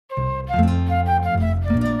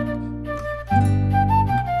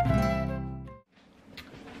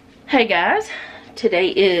Hey guys, today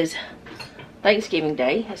is Thanksgiving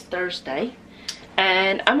Day. It's Thursday,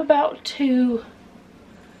 and I'm about to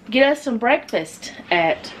get us some breakfast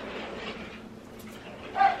at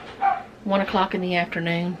 1 o'clock in the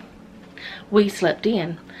afternoon. We slept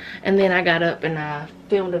in, and then I got up and I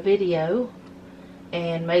filmed a video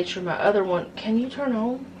and made sure my other one, can you turn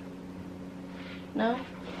on? No?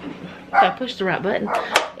 I pushed the right button.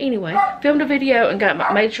 Anyway, filmed a video and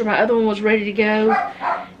made sure my other one was ready to go.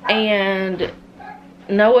 And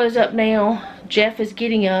Noah's up now. Jeff is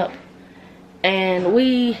getting up. And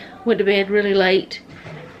we went to bed really late.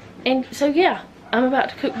 And so yeah, I'm about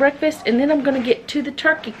to cook breakfast, and then I'm going to get to the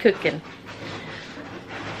turkey cooking.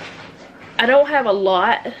 I don't have a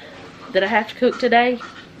lot that I have to cook today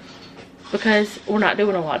because we're not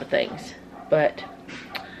doing a lot of things. But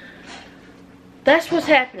that's what's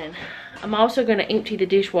happening. I'm also going to empty the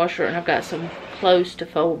dishwasher, and I've got some clothes to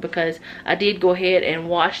fold because I did go ahead and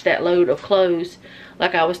wash that load of clothes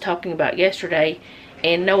like I was talking about yesterday,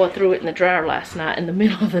 and Noah threw it in the dryer last night in the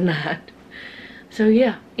middle of the night. So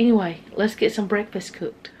yeah, anyway, let's get some breakfast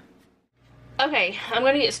cooked. Okay, I'm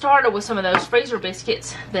going to get started with some of those freezer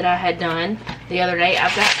biscuits that I had done the other day.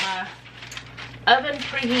 I've got my oven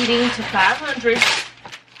preheating to 500,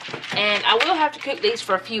 and I will have to cook these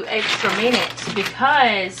for a few extra minutes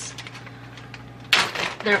because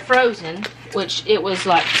they're frozen, which it was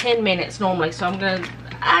like 10 minutes normally, so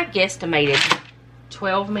I guesstimated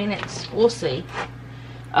 12 minutes. We'll see.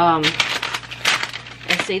 And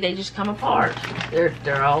see, they just come apart.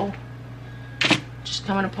 They're all just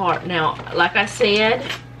coming apart. Now, like I said,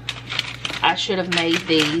 I should have made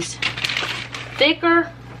these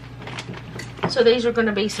thicker. So these are going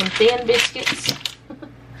to be some thin biscuits.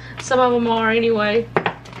 Some of them are anyway,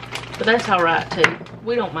 but that's alright too.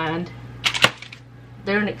 We don't mind.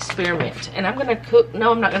 They're an experiment. And I'm going to cook,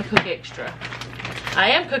 no, I'm not going to cook extra. I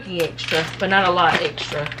am cooking extra, but not a lot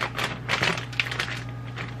extra.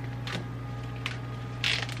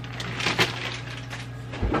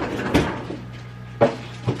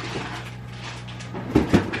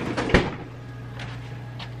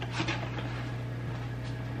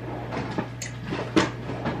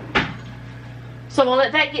 So I'm going to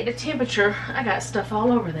let that get to temperature. I got stuff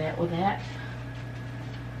all over that with that.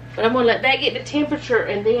 But I'm going to let that get to temperature,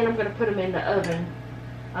 and then I'm going to put them in the oven.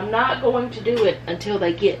 I'm not going to do it until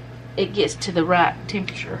it gets to the right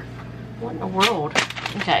temperature. What in the world?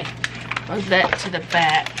 Okay, move that to the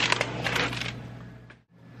back.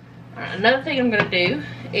 Alright, another thing I'm going to do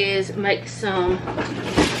is make some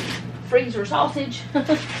freezer sausage.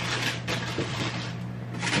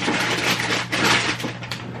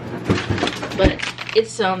 But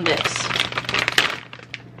it's some that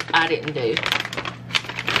I didn't do.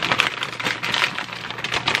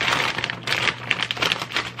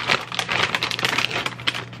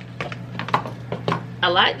 I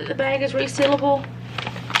like that the bag is resealable,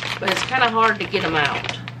 but it's kind of hard to get them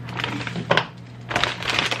out.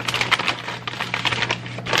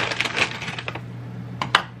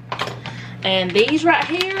 And these right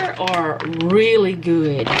here are really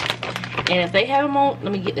good. And if they have them on,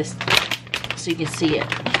 let me get this so you can see it.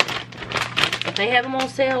 If they have them on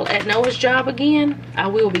sale at Noah's Job again, I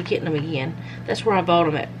will be getting them again. That's where I bought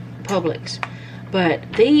them, at Publix.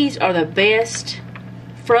 But these are the best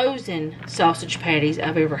frozen sausage patties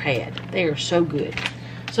I've ever had. They are so good.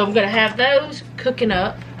 So I'm going to have those cooking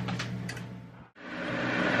up.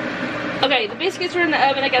 Okay, the biscuits are in the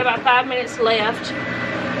oven. I got about 5 minutes left.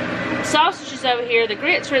 The sausage is over here. The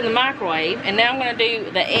grits are in the microwave. And now I'm going to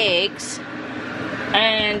do the eggs.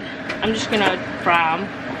 And I'm just going to fry them.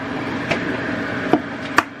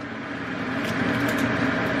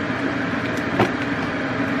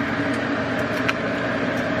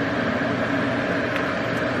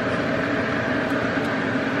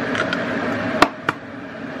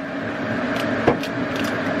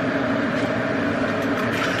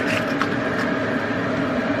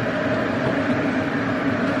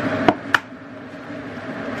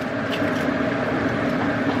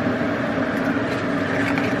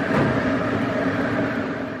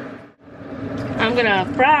 I'm gonna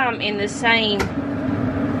fry them in the same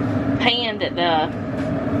pan that the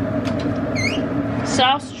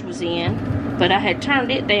sausage was in, but I had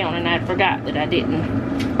turned it down and I forgot that I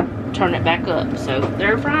didn't turn it back up. So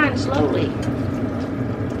they're frying slowly.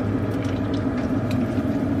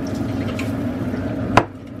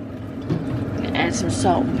 Add some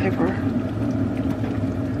salt and pepper.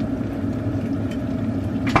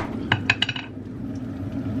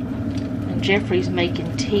 And Jeffrey's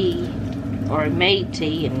making tea. Or made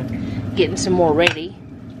tea and getting some more ready.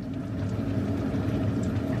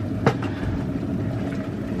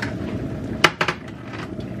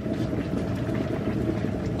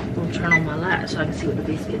 light so I can see what the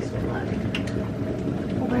biscuits look like.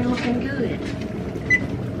 Oh, they're looking good.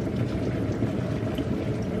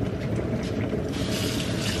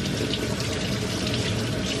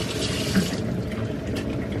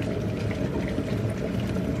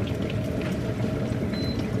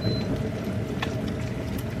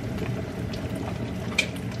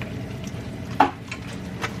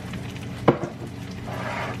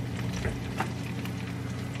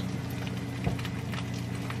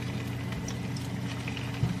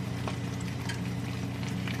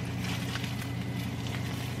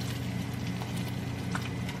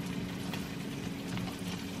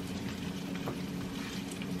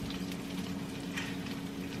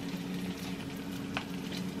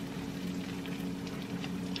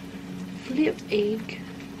 Flip egg.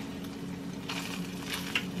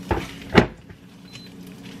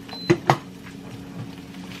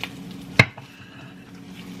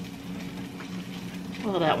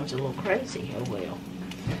 Well, that one's a little crazy. Oh well.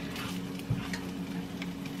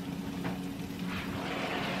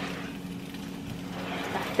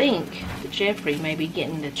 I think Jeffrey may be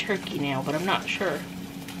getting the turkey now, but I'm not sure.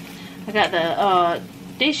 I got the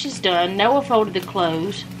dishes done. Noah folded the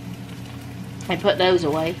clothes and put those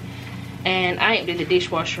away. And I emptied the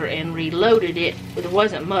dishwasher and reloaded it. But there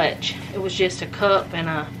wasn't much. It was just a cup and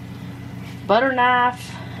a butter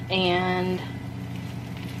knife and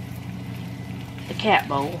a cat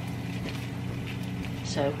bowl.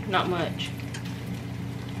 So, not much.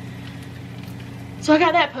 So I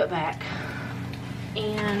got that put back.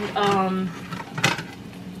 And,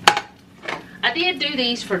 I did do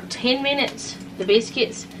these for 10 minutes, the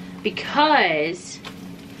biscuits, because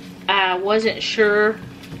I wasn't sure.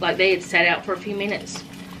 Like, they had sat out for a few minutes.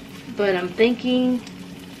 But I'm thinking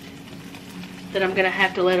that I'm going to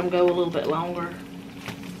have to let them go a little bit longer.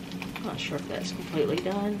 I'm not sure if that's completely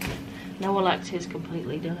done. Noah likes his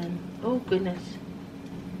completely done. Oh, goodness.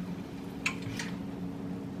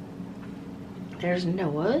 There's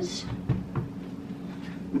Noah's.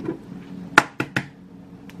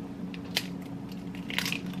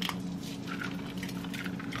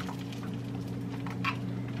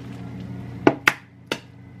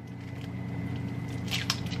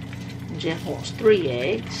 Jeff wants 3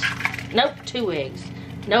 eggs. Nope, 2 eggs.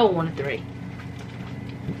 Noah wanted 3.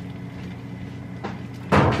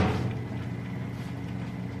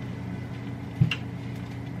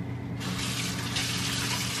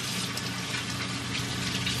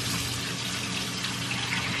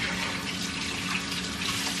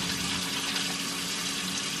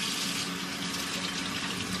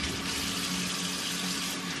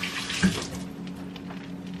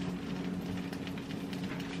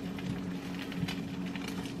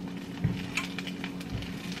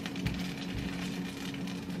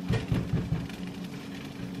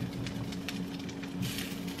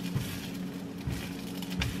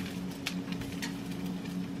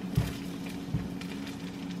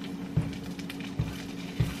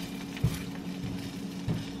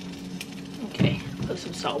 Put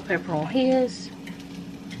some salt and pepper on his.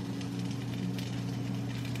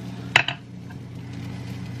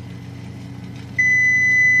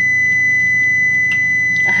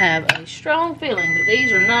 I have a strong feeling that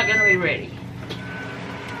these are not going to be ready.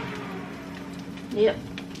 Yep.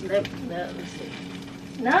 Nope. No, let's see.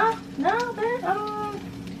 No, that,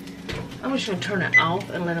 I'm just going to turn it off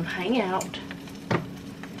and let them hang out.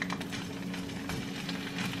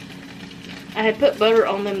 I had put butter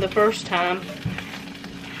on them the first time.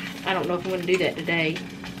 I don't know if I'm going to do that today.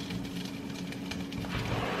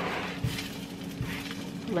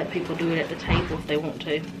 Let people do it at the table if they want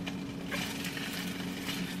to.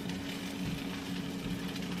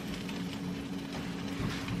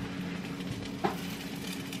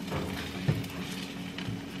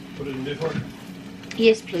 Put it in the dishwasher?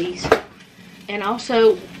 Yes, please. And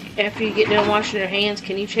also, after you get done washing your hands,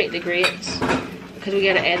 can you check the grits? Because we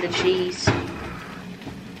got to add the cheese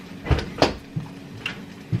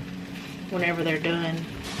whenever they're done.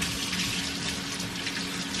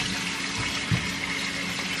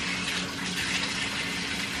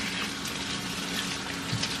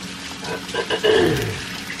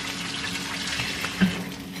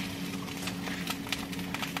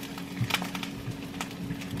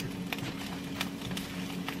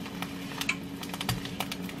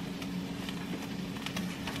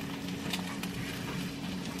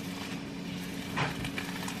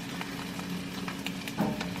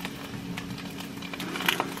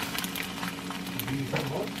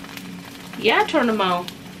 Yeah, I turned them on.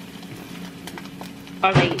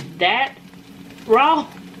 Are they that raw?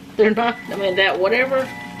 They're not, I mean, that whatever,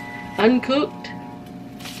 uncooked.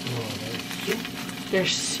 Oh, They're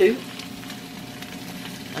soup.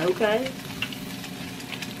 Okay.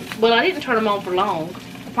 Well, I didn't turn them on for long.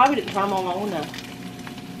 I probably didn't turn them on long enough.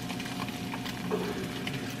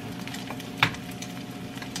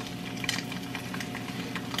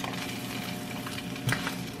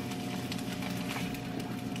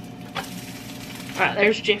 Alright,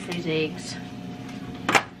 there's Jeffrey's eggs.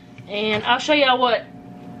 And I'll show y'all what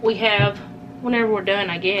we have whenever we're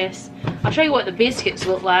done, I guess. I'll show you what the biscuits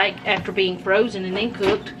look like after being frozen and then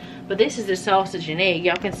cooked. But this is the sausage and egg.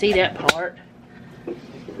 Y'all can see that part.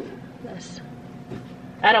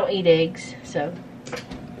 I don't eat eggs, so.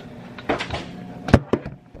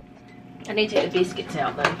 I need to take the biscuits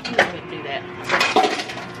out, though. You don't need to do that.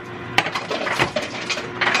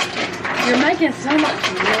 You're making so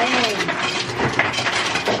much noise.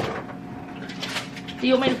 Do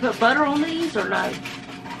you want me to put butter on these or no?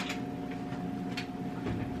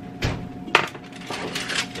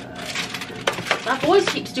 My voice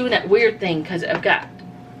keeps doing that weird thing because I've got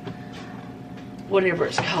whatever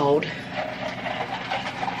it's called.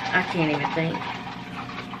 I can't even think.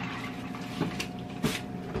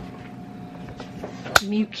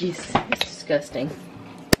 Mucus. It's disgusting.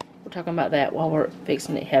 We're talking about that while we're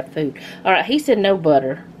fixing to have food. Alright, he said no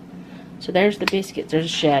butter. So there's the biscuits. There's a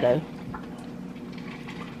shadow.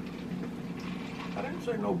 I didn't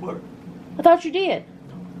say no butter. I thought you did.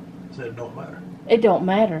 I said it don't matter. It don't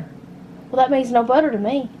matter. Well, that means no butter to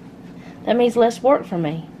me. That means less work for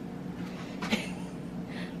me.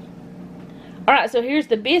 Alright, so here's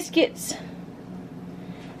the biscuits.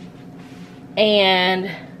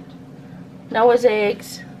 And Noah's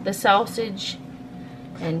eggs, the sausage,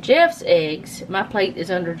 and Jeff's eggs. My plate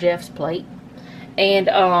is under Jeff's plate. And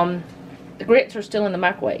the grits are still in the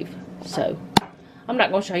microwave. So, I'm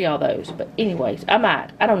not going to show y'all those. But anyways, I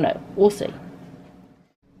might. I don't know. We'll see.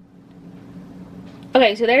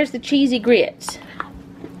 Okay, so there's the cheesy grits.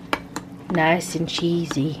 Nice and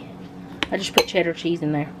cheesy. I just put cheddar cheese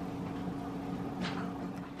in there.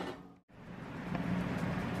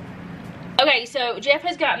 Okay, so Jeff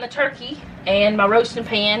has gotten the turkey and my roasting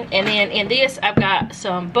pan, and then in this I've got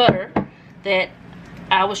some butter that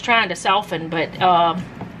I was trying to soften, but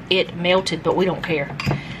it melted, but we don't care.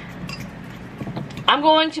 I'm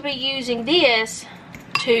going to be using this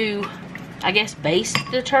to, I guess, baste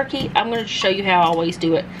the turkey. I'm going to show you how I always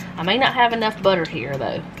do it. I may not have enough butter here,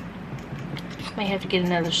 though. May have to get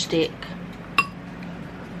another stick.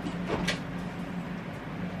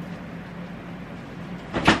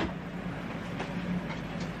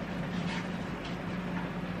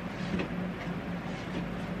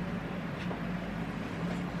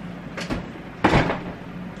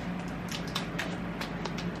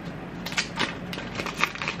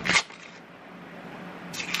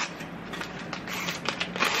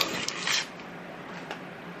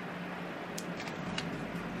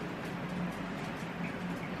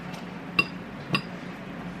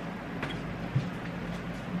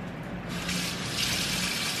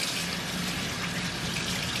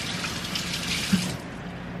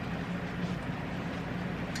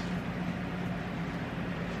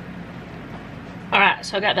 Alright,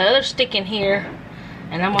 so I got the other stick in here,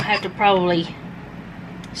 and I'm going to have to probably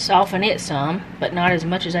soften it some, but not as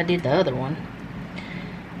much as I did the other one.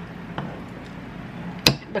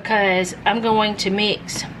 Because I'm going to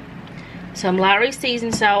mix some Lowry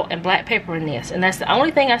seasoned salt and black pepper in this. And that's the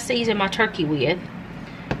only thing I season my turkey with.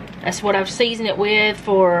 That's what I've seasoned it with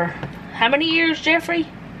for how many years, Jeffrey?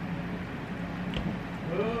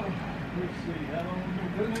 Let's see, how long have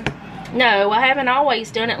you been doing it? No, I haven't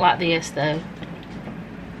always done it like this, though.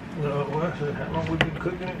 No, well, I said, how long have we been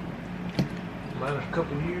cooking it? About a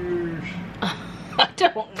couple of years. I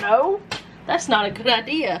don't know. That's not a good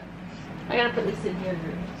idea. I gotta put this in here to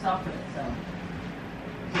soften it some.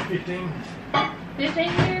 15. 15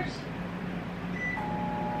 years?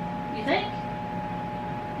 You think?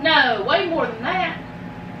 No, way more than that.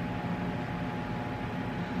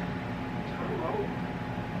 I don't know.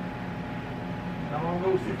 How long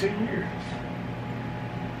ago was 15 years?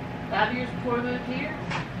 5 years before we moved here.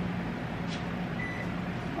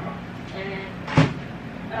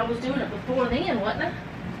 And I was doing it before then, wasn't I?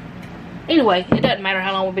 Anyway, it doesn't matter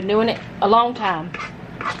how long we've been doing it. A long time.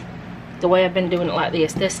 The way I've been doing it like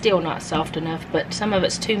this. That's still not soft enough, but some of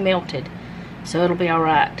it's too melted. So it'll be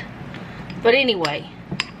alright. But anyway,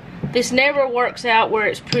 this never works out where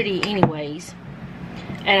it's pretty anyways.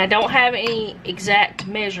 And I don't have any exact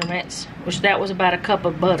measurements, which that was about a cup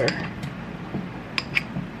of butter.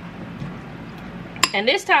 And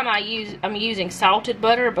this time I'm using salted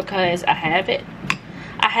butter because I have it.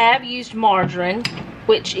 I have used margarine,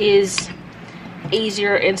 which is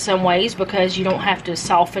easier in some ways because you don't have to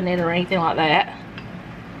soften it or anything like that.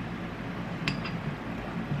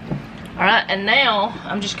 Alright, and now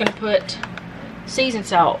I'm just gonna put seasoned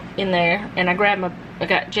salt in there, and I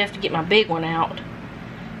got Jeff to get my big one out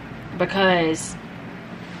because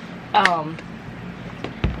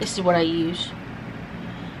this is what I use.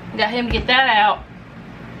 Got him to get that out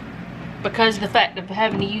because of the fact of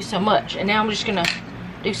having to use so much. And now I'm just gonna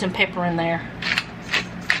do some pepper in there.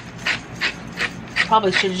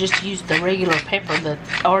 Probably should have just used the regular pepper, the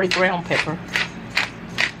already ground pepper.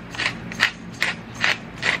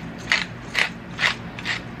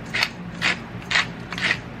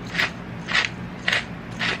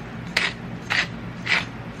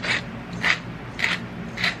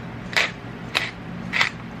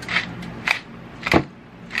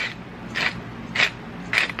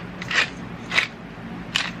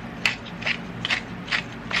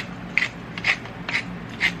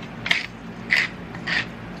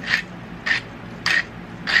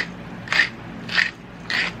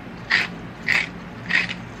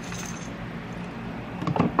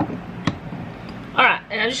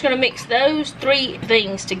 I'm just going to mix those 3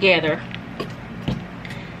 things together,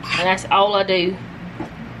 and that's all I do.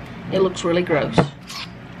 It looks really gross.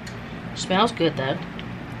 Smells good though.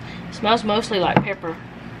 It smells mostly like pepper.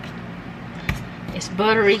 It's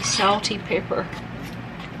buttery, salty pepper.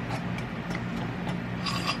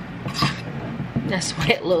 That's the way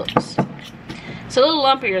it looks. It's a little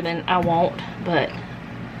lumpier than I want, but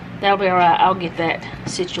that'll be alright. I'll get that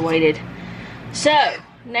situated. So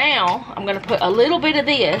now I'm going to put a little bit of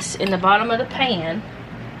this in the bottom of the pan.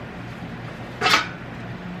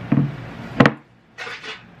 I'm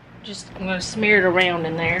going to smear it around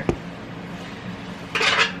in there.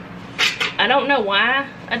 I don't know why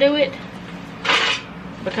I do it,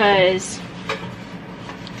 because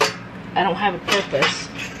I don't have a purpose.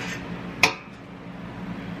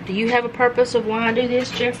 Do you have a purpose of why I do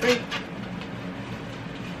this, Jeffrey?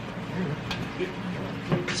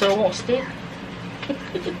 So it won't stick?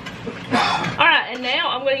 Alright, and now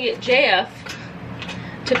I'm going to get Jeff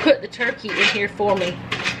to put the turkey in here for me.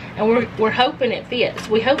 And we're hoping it fits.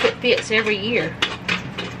 We hope it fits every year.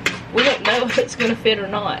 We don't know if it's going to fit or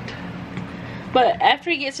not. But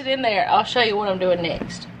after he gets it in there, I'll show you what I'm doing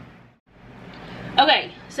next.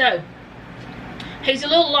 Okay, so he's a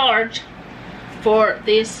little large for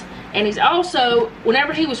this. And he's also,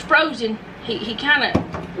 whenever he was frozen, he kind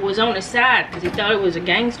of was on his side because he thought it was a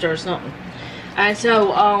gangster or something. And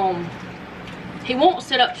so he won't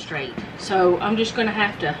sit up straight. So I'm just going to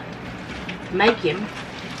have to make him.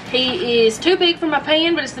 He is too big for my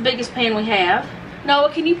pan, but it's the biggest pan we have.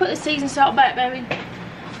 Noah, can you put the seasoned salt back, baby?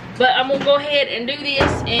 But I'm going to go ahead and do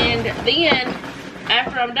this, and then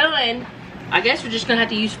after I'm done, I guess we're just going to have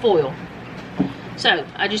to use foil. So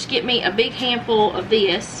I just get me a big handful of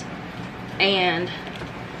this, and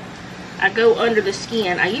I go under the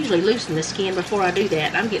skin. I usually loosen the skin before I do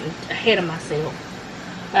that. I'm getting ahead of myself.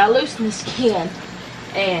 But I loosen the skin,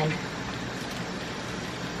 and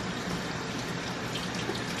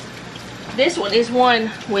this one is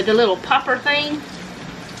one with a little popper thing,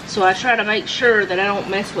 so I try to make sure that I don't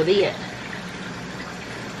mess with it,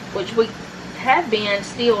 which we have been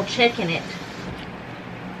still checking it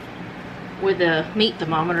with a meat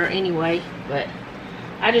thermometer anyway. But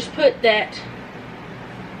I just put that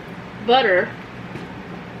butter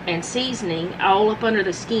and seasoning all up under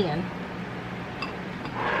the skin,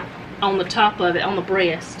 on the top of it, on the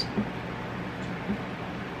breast.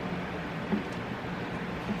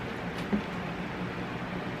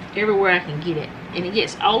 Everywhere I can get it. And it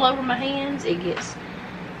gets all over my hands. It gets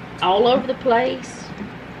all over the place.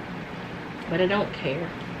 But I don't care.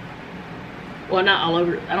 Well, not all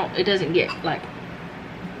over. It doesn't get like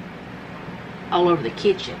all over the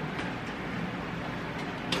kitchen.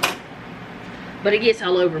 But it gets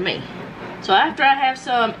all over me. So after I have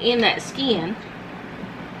some in that skin,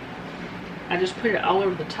 I just put it all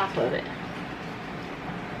over the top of it.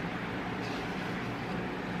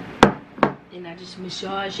 And I just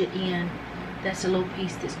massage it in. That's a little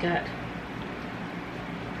piece that's got.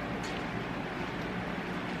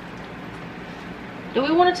 Do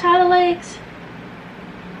we want to tie the legs?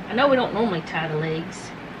 I know we don't normally tie the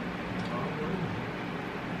legs.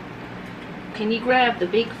 Can you grab the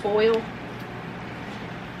big foil?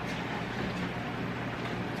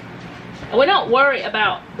 And we don't worry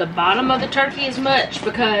about the bottom of the turkey as much,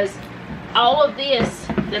 because all of this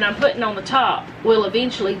that I'm putting on the top will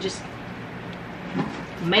eventually just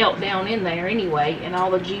melt down in there anyway, and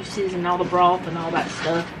all the juices and all the broth and all that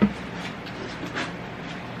stuff.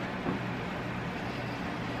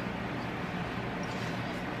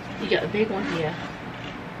 You got the big one? Yeah.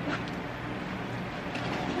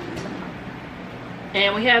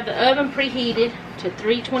 And we have the oven preheated to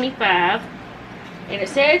 325, And it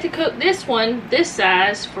said to cook this one, this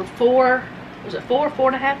size, for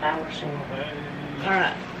 4.5 hours?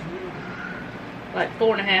 Alright. Like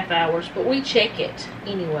 4.5 hours, but we check it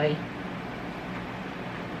anyway.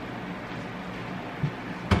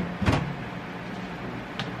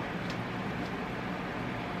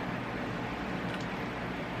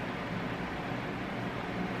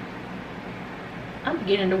 I'm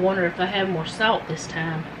beginning to wonder if I have more salt this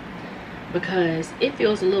time, because it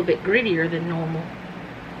feels a little bit grittier than normal.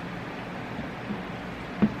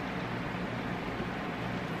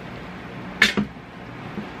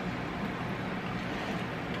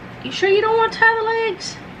 You sure you don't want to tie the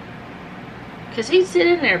legs? Because he'd sit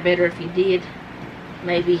in there better if he did.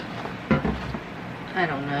 Maybe. I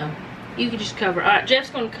don't know. You could just cover it. Alright,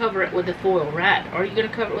 Jeff's going to cover it with the foil, right? Are you going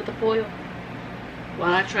to cover it with the foil?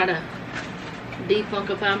 While I try to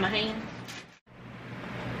defunkify my hand.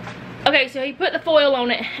 Okay, so he put the foil on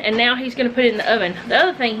it, and now he's going to put it in the oven. The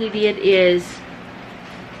other thing he did is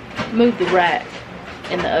move the rack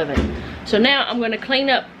in the oven. So now I'm going to clean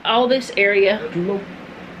up all this area.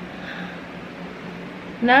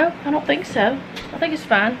 No, I don't think so. I think it's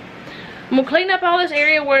fine. I'm going to clean up all this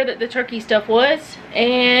area where the turkey stuff was,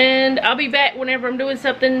 and I'll be back whenever I'm doing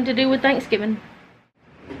something to do with Thanksgiving.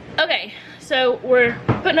 Okay, so we're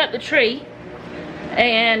putting up the tree,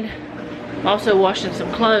 and I'm also washing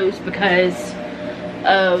some clothes because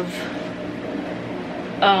of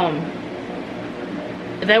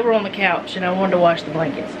they were on the couch and I wanted to wash the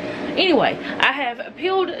blankets. Anyway, I have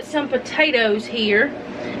peeled some potatoes here,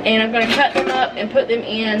 and I'm going to cut them up and put them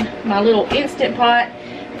in my little Instant Pot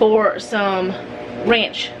for some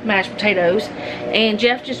ranch mashed potatoes. And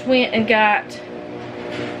Jeff just went and got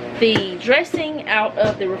the dressing out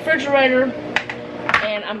of the refrigerator,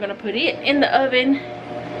 and I'm going to put it in the oven.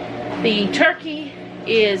 The turkey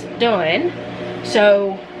is done,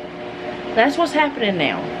 so that's what's happening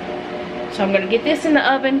now. So I'm going to get this in the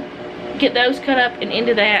oven, get those cut up and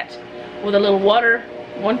into that with a little water,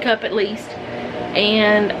 1 cup at least,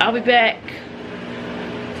 and I'll be back.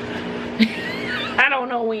 I don't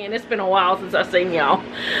know when. It's been a while since I've seen y'all,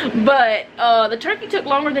 but the turkey took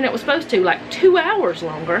longer than it was supposed to, like 2 hours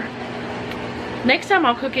longer. Next time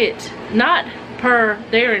I'll cook it not per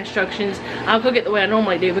their instructions. I'll cook it the way I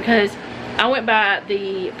normally do, because I went by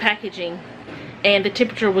the packaging and the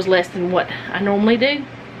temperature was less than what I normally do.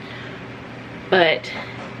 But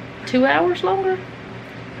 2 hours longer?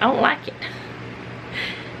 I don't like it.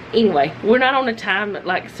 Anyway, we're not on a time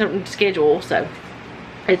like certain schedule, so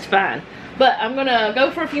it's fine. But I'm gonna go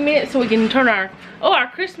for a few minutes so we can turn our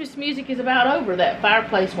Christmas music is about over, that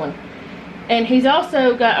fireplace one. And he's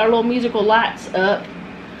also got our little musical lights up.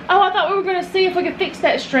 Oh, I thought we were gonna see if we could fix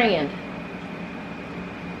that strand.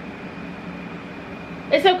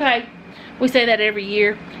 It's okay. We say that every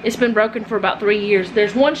year. It's been broken for about 3 years.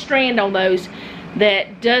 There's one strand on those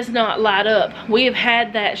that does not light up. We have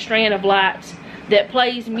had that strand of lights that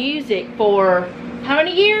plays music for how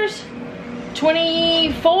many years?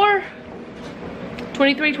 24?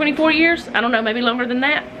 23, 24 years? I don't know, maybe longer than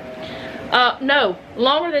that. No,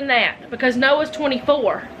 longer than that, because Noah's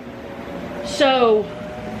 24. So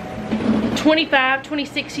 25,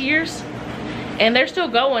 26 years, and they're still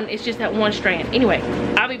going. It's just that one strand. Anyway,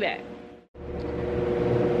 I'll be back.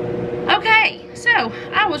 Okay, so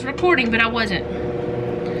I was recording, but I wasn't.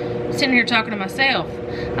 Sitting here talking to myself.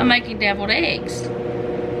 I'm making deviled eggs.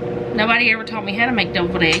 Nobody ever taught me how to make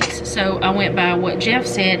deviled eggs, so I went by what Jeff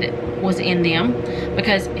said was in them,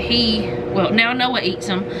 because well, now Noah eats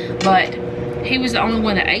them, but he was the only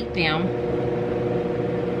one that ate them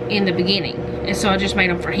in the beginning, and so I just made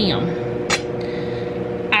them for him.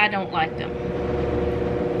 I don't like them,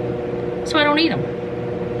 so I don't eat them.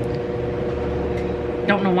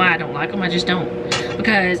 Don't know why I don't like them, I just don't,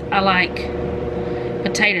 because I like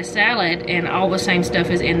potato salad and all the same stuff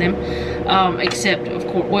is in them, except of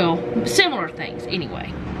course, well, similar things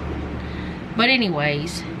anyway. But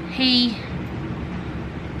anyways, he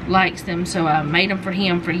likes them, so I made them for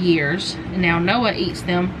him for years, and now Noah eats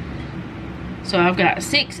them. So I've got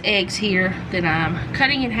 6 eggs here that I'm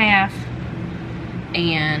cutting in half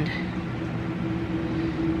and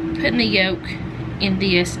putting the yolk in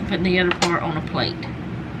this and putting the other part on a plate.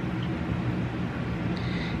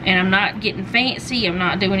 And I'm not getting fancy. I'm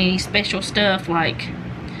not doing any special stuff like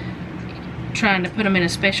trying to put them in a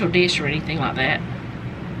special dish or anything like that,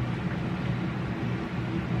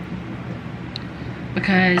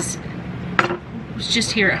 because it's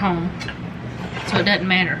just here at home, so it doesn't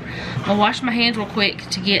matter. I'll wash my hands real quick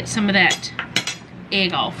to get some of that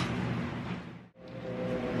egg off.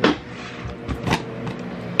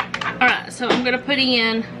 Alright, so I'm going to put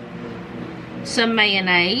in some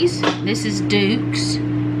mayonnaise. This is Duke's.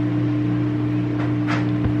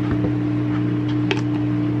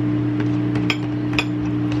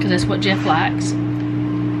 Because that's what Jeff likes.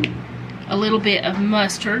 A little bit of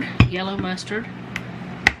mustard, yellow mustard.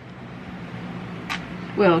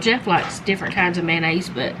 Well, Jeff likes different kinds of mayonnaise,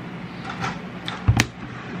 but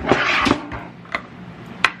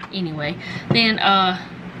anyway. Then a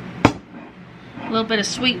little bit of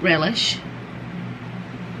sweet relish.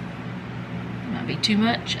 Might be too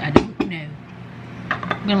much, I don't know.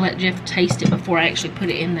 I'm gonna let Jeff taste it before I actually put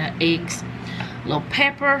it in the eggs. A little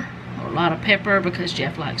pepper, or a lot of pepper because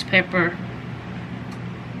Jeff likes pepper.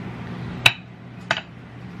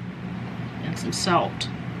 And some salt.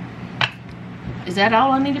 Is that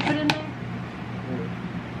all I need to put in there?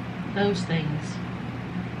 Those things.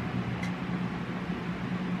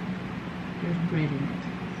 There's bread in it.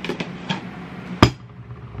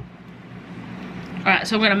 Alright,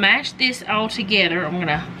 so I'm going to mash this all together. I'm going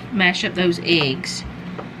to mash up those eggs.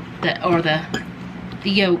 Or the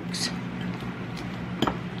yolks.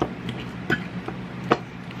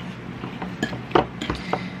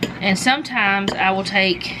 And sometimes I will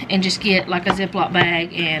take and just get like a Ziploc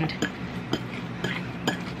bag and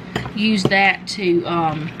use that to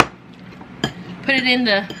put it in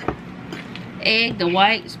the egg, the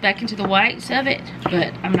whites, back into the whites of it.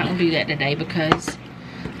 But I'm not going to do that today because,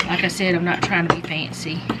 like I said, I'm not trying to be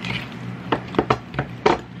fancy.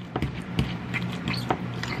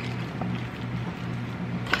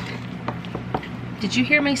 Did you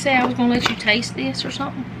hear me say I was going to let you taste this or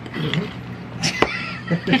something? Mm-hmm.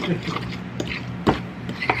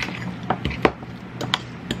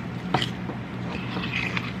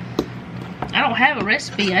 I don't have a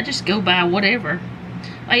recipe. I just go by whatever.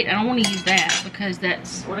 Wait, I don't want to use that because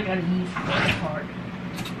that's what I got to use for the other part.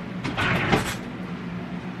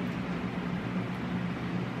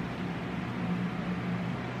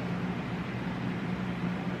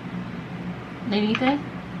 Need anything?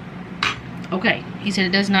 Okay, he said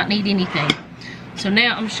it does not need anything. So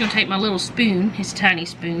now I'm just going to take my little spoon, his tiny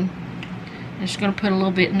spoon, and just going to put a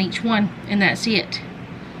little bit in each one, and that's it.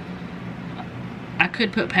 I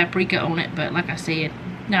could put paprika on it, but like I said,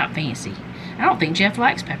 not fancy. I don't think Jeff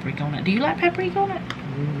likes paprika on it. Do you like paprika on it?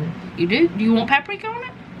 Mm-hmm. You do? Do you want paprika on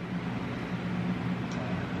it?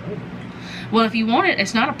 Well, if you want it,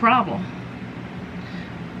 it's not a problem.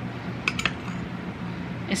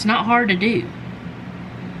 It's not hard to do.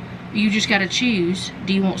 You just got to choose.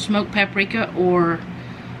 Do you want smoked paprika or,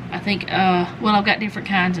 I think, well, I've got different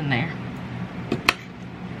kinds in there.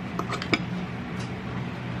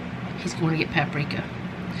 He's going to get paprika.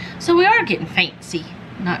 So we are getting fancy.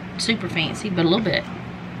 Not super fancy, but a little bit.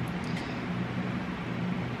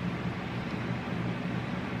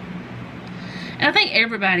 And I think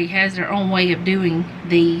everybody has their own way of doing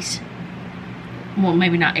these. Well,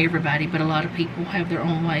 maybe not everybody, but a lot of people have their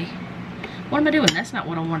own way. What am I doing? That's not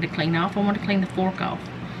what I wanted to clean off. I wanted to clean the fork off.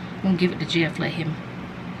 I'm going to give it to Jeff. Let him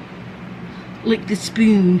lick the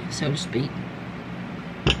spoon, so to speak.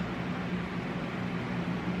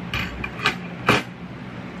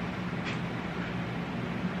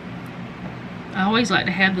 I always like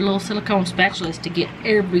to have the little silicone spatulas to get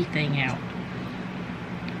everything out.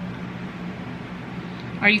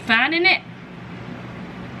 Are you finding it?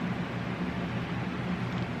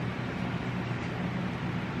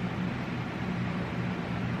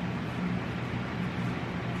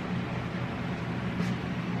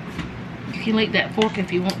 You can lick that fork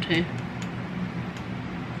if you want to.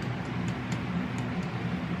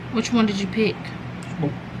 Which one did you pick?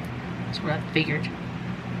 Oh. That's what I figured.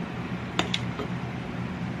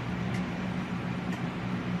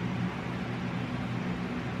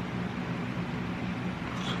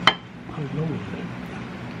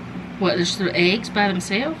 What, just the eggs by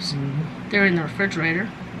themselves? Mm-hmm. They're in the refrigerator.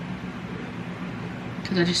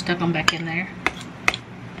 Because I just stuck them back in there.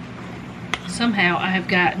 Somehow I have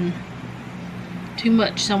gotten too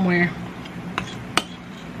much somewhere.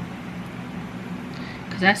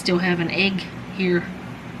 Because I still have an egg here.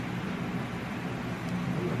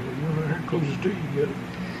 Closest to you, you got it.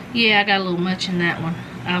 Yeah, I got a little much in that one.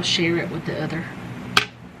 I'll share it with the other.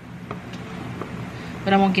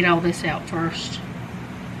 But I want to get all this out first.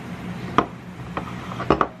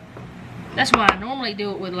 That's why I normally do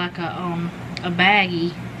it with like a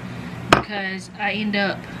baggie, because I end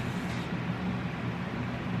up.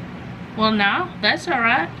 Well, no, that's all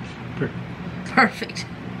right. Perfect.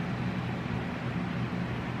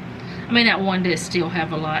 I mean, that one does still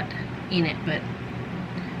have a lot in it, but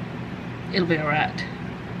it'll be all right.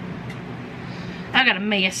 I got a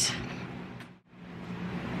mess.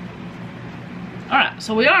 All right,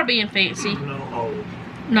 so we are being fancy. No,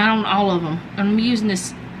 Not on all of them. I'm using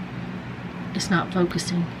this. It's not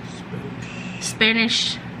focusing.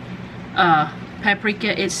 Spanish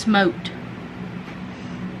paprika. It's smoked.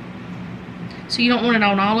 So you don't want it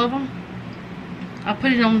on all of them? I'll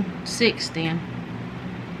put it on 6 then.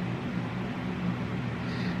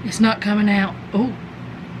 It's not coming out. Oh.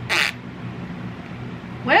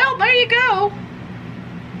 Well, there you go.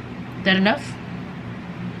 Is that enough?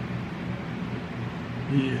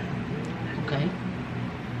 Yeah. Okay.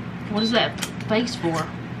 What is that face for?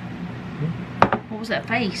 What was that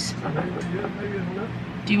face?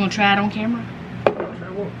 Do you want to try it on camera?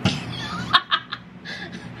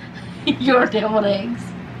 Your deviled eggs.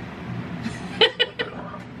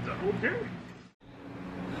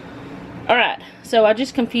 Alright, so I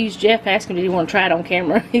just confused Jeff, asking did he want to try it on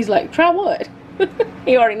camera. He's like, try what?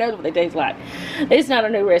 He already knows what they taste like. It's not a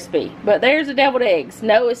new recipe. But there's the deviled eggs.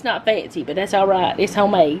 No, it's not fancy, but that's alright. It's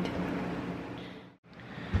homemade.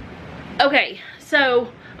 Okay,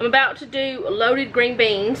 so I'm about to do loaded green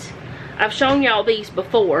beans. I've shown y'all these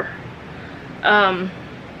before. Trying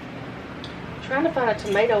to find a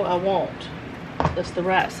tomato I want that's the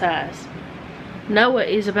right size. Noah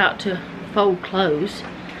is about to fold clothes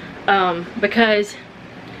because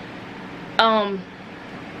I've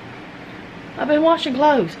been washing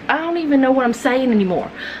clothes. I don't even know what I'm saying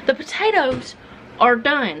anymore. The potatoes are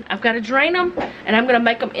done. I've got to drain them and I'm going to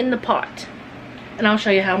make them in the pot. And I'll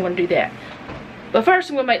show you how I'm going to do that. But first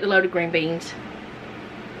I'm going to make the loaded green beans.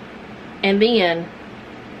 And then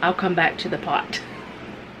I'll come back to the pot.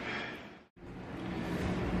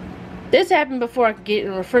 This happened before I could get it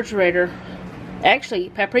in the refrigerator. Actually,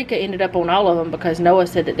 paprika ended up on all of them because Noah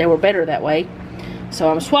said that they were better that way.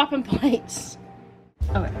 So I'm swapping plates.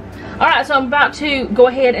 Okay. Alright, so I'm about to go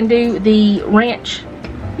ahead and do the ranch.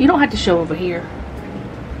 You don't have to show over here.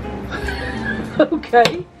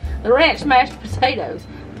 Okay. The ranch mashed potatoes.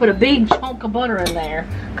 Put a big chunk of butter in there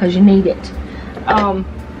because you need it.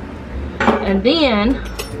 And then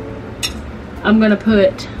I'm going to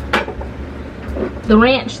put the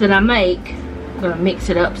ranch that I make. I'm going to mix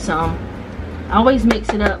it up some. I always mix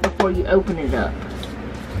it up before you open it up.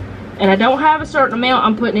 And I don't have a certain amount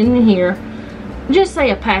I'm putting in here. Just say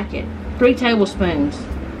a packet. 3 tablespoons.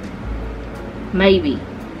 Maybe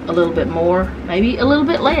a little bit more. Maybe a little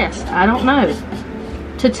bit less. I don't know.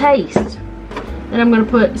 To taste. Then I'm going to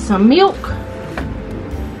put some milk.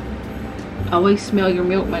 Always smell your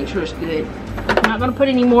milk. Make sure it's good. I'm not going to put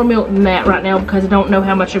any more milk than that right now because I don't know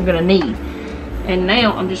how much I'm going to need. And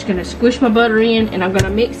now I'm just going to squish my butter in and I'm going to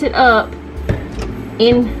mix it up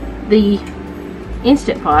in the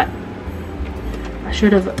Instant Pot. I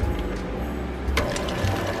should have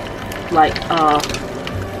like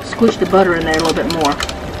squished the butter in there a little bit more.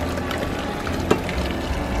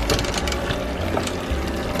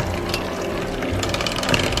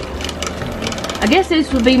 I guess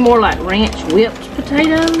this would be more like ranch whipped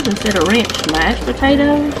potatoes instead of ranch mashed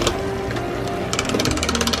potatoes.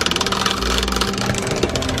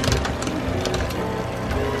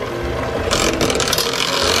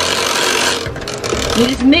 You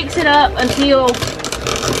just mix it up until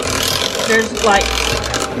there's like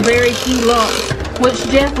very few lumps, which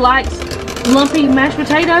Jeff likes lumpy mashed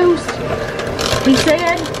potatoes, he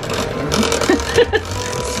said.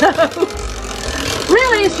 So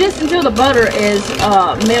really it's just until the butter is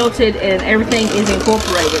melted and everything is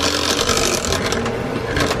incorporated.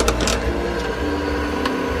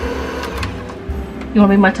 You want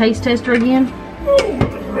to be my taste tester again?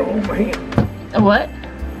 A what?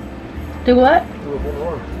 Do what?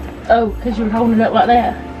 Oh, because you were holding it up like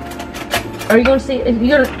that. Are you going to see?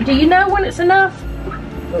 Do you know when it's enough?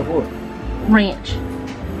 Of what? Ranch.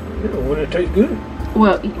 Yeah, when it tastes good.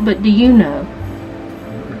 Well, but do you know?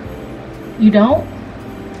 You don't?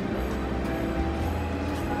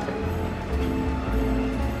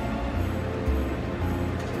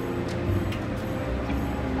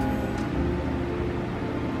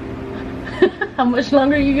 How much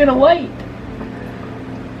longer are you going to wait?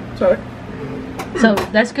 Sorry. So,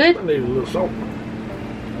 that's good? I need a little salt.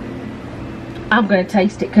 I'm going to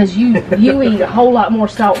taste it because you eat a whole lot more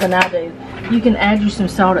salt than I do. You can add you some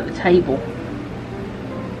salt at the table.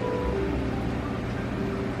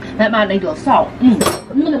 That might need a little salt.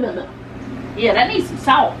 Yeah, that needs some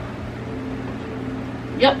salt.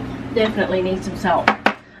 Yep, definitely needs some salt.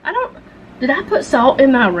 Did I put salt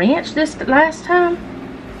in my ranch this last time?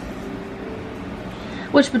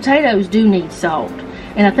 Which potatoes do need salt.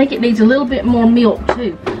 And I think it needs a little bit more milk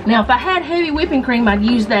too. Now if I had heavy whipping cream, I'd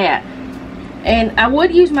use that. And I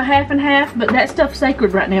would use my half and half, but that stuff's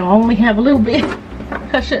sacred right now. I only have a little bit.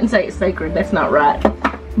 I shouldn't say it's sacred, that's not right.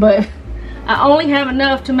 But I only have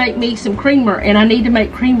enough to make me some creamer, and I need to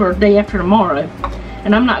make creamer day after tomorrow.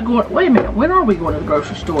 And I'm not going, wait a minute, when are we going to the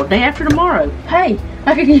grocery store? Day after tomorrow. Hey,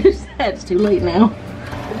 I can use that. It's too late now.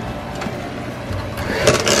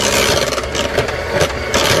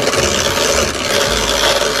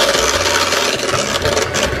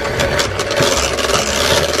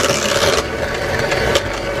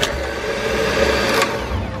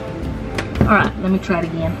 Alright, let me try it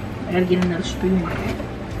again. I gotta get another spoon.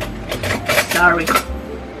 Sorry.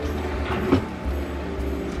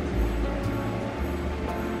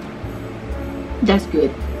 That's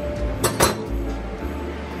good.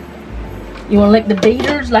 You wanna lick the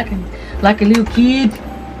beaters like a little kid?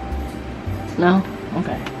 No?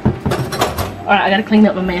 Okay. Alright, I gotta clean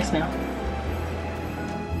up my mess now.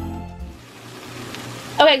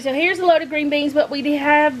 Okay, so here's a load of green beans, but we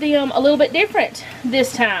have them a little bit different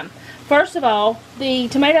this time. First of all, the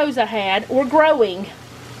tomatoes I had were growing.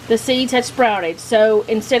 The seeds had sprouted. So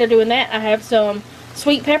instead of doing that, I have some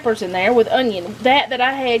sweet peppers in there with onion. That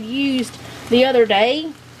I had used the other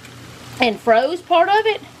day and froze part of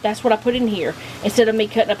it, that's what I put in here instead of me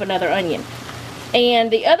cutting up another onion.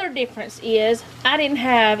 And the other difference is I didn't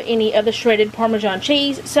have any of the shredded Parmesan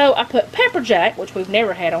cheese, so I put pepper jack, which we've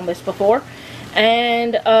never had on this before,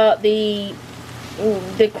 and the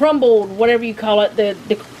crumbled, whatever you call it, the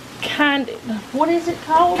kind, what is it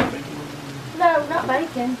called? No, not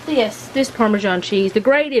bacon. This Parmesan cheese, the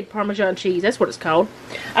grated Parmesan cheese, that's what it's called.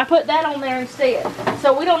 I put that on there instead.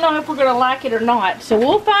 So we don't know if we're going to like it or not. So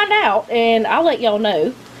we'll find out, and I'll let y'all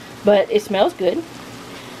know. But it smells good.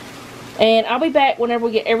 And I'll be back whenever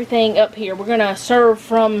we get everything up here. We're going to serve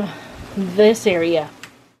from this area.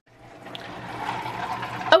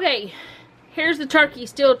 Okay, here's the turkey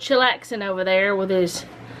still chillaxing over there with his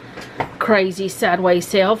crazy sideways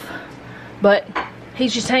self, but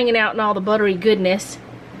he's just hanging out in all the buttery goodness,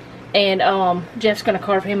 and Jeff's gonna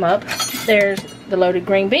carve him up. There's the loaded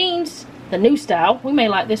green beans, the new style. We may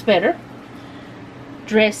like this better.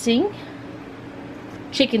 Dressing,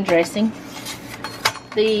 chicken dressing,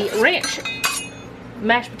 the ranch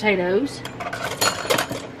mashed potatoes.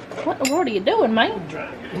 What in the world are you doing, man?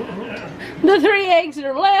 The 3 eggs that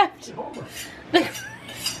are left,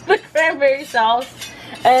 the cranberry sauce.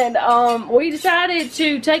 And we decided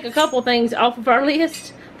to take a couple things off of our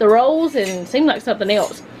list, the rolls, and it seemed like something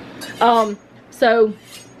else. So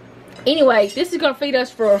anyway, this is going to feed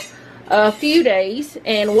us for a few days,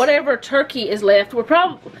 and whatever turkey is left,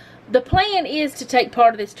 the plan is to take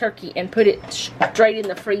part of this turkey and put it straight in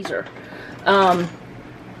the freezer.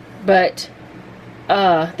 But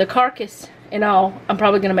the carcass and all, I'm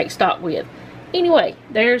probably going to make stock with. Anyway,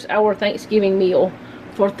 there's our Thanksgiving meal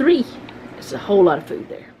for 3. It's a whole lot of food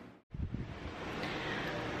there.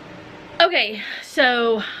 Okay,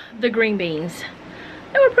 so the green beans.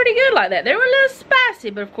 They were pretty good like that. They were a little spicy,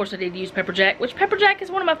 but of course I did use pepper jack, which pepper jack is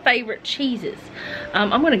one of my favorite cheeses.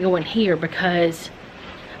 I'm going to go in here because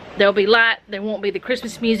there'll be light. There won't be the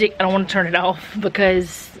Christmas music. I don't want to turn it off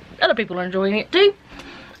because other people are enjoying it too.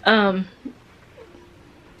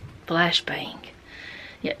 Flashbang.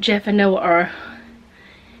 Yeah, Jeff and Noah are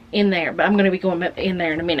in there, but I'm going to be going in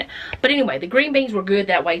there in a minute. But anyway, the green beans were good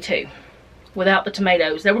that way too, without the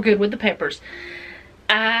tomatoes. They were good with the peppers.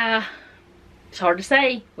 It's hard to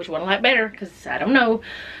say which one I like better because I don't know.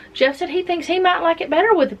 Jeff said he thinks he might like it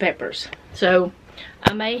better with the peppers, so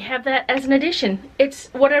I may have that as an addition. It's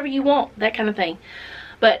whatever you want, that kind of thing.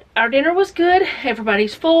 But our dinner was good.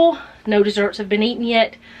 Everybody's full. No desserts have been eaten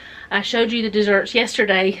yet. I showed you the desserts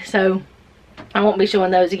yesterday, so I won't be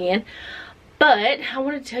showing those again. But I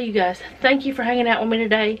wanted to tell you guys, thank you for hanging out with me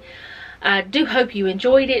today. I do hope you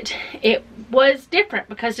enjoyed it. It was different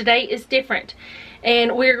because today is different.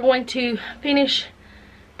 And we're going to finish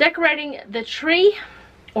decorating the tree,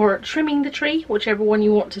 or trimming the tree, whichever one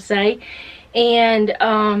you want to say. And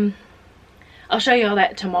I'll show you all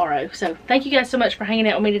that tomorrow. So thank you guys so much for hanging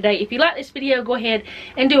out with me today. If you like this video, go ahead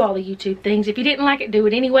and do all the YouTube things. If you didn't like it, do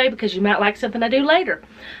it anyway, because you might like something I do later.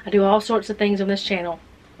 I do all sorts of things on this channel.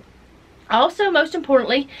 Also, most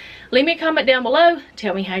importantly, leave me a comment down below.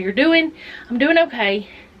 Tell me how you're doing. I'm doing okay.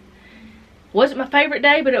 Wasn't my favorite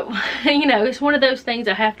day, but it, you know, it's one of those things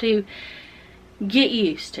I have to get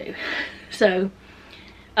used to. So,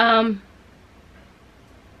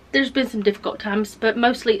 there's been some difficult times, but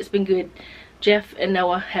mostly it's been good. Jeff and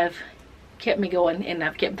Noah have kept me going, and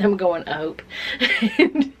I've kept them going, I hope.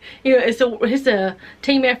 And, you know, it's a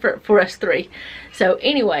team effort for us 3. So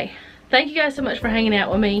anyway, thank you guys so much for hanging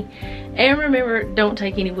out with me. And remember, don't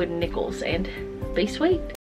take any wooden nickels, and be sweet.